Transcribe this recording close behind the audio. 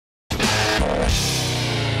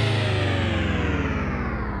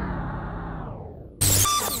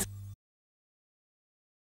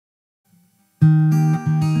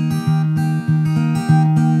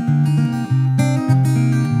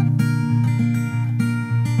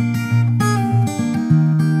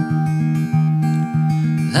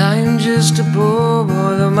just a poor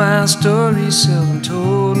boy, though my story's seldom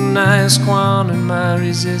told, and I squandered my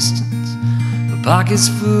resistance. My pockets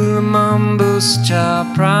full of mumbles,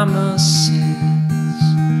 child promises.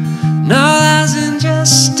 And all that's in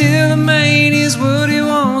just still a man is what he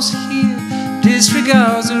wants to hear,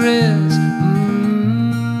 disregards the rest.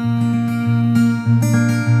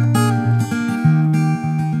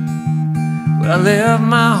 When I left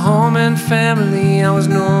my home and family, I was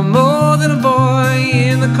no more than a boy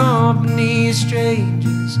in the company of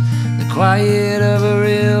strangers, the quiet of a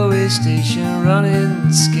railway station,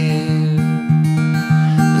 running scared,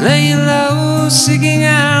 laying low, seeking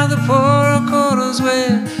out the poorer quarters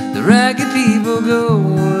where the ragged people go,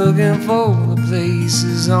 looking for the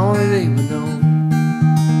places only they would know.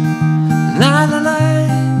 La la la,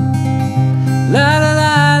 la la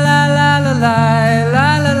la la la la la la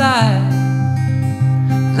la la,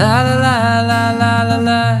 la la la la la la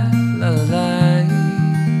la la la.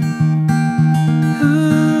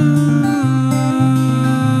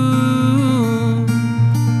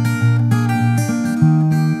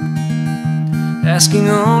 Asking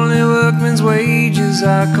only workmen's wages,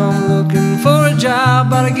 I come looking for a job,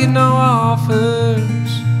 but I get no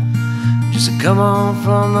offers. Just to come on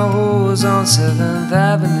from the whores on 7th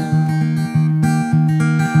Avenue.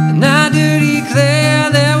 And I do declare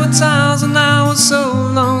there were times when I was so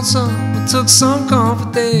lonesome, I took some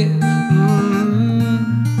comfort there.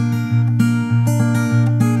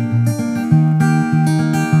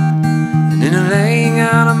 And in the laying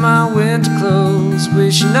out of my winter clothes,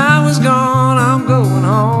 wishing I was gone, I'm going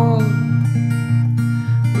home,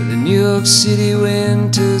 where the New York City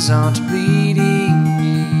winters aren't bleeding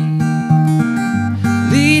me,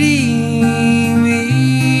 leading me.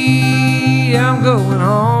 I'm going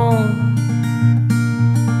home.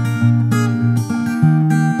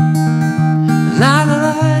 La la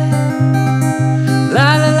la, la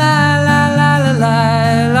la la la la la la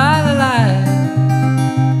la la la,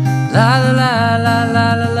 la la la la la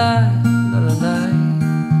la la la la.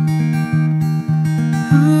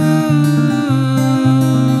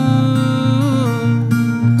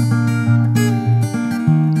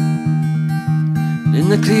 In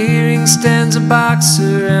the clearing stands a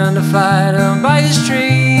boxer and a fighter by his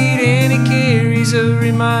trade, and he carries a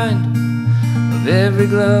reminder of every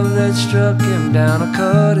glove that struck him down or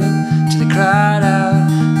cut him till he cried out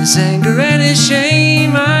his anger and his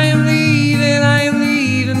shame. I am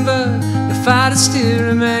leaving, but the fighter still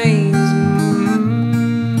remains.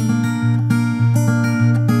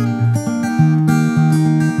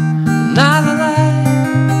 La la la,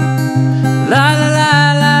 la la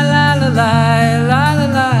la la la la la la la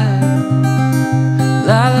la,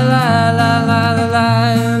 la la la la la la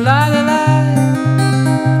la la la la,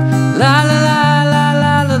 la la la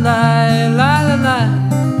la la la la la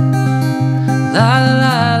la la.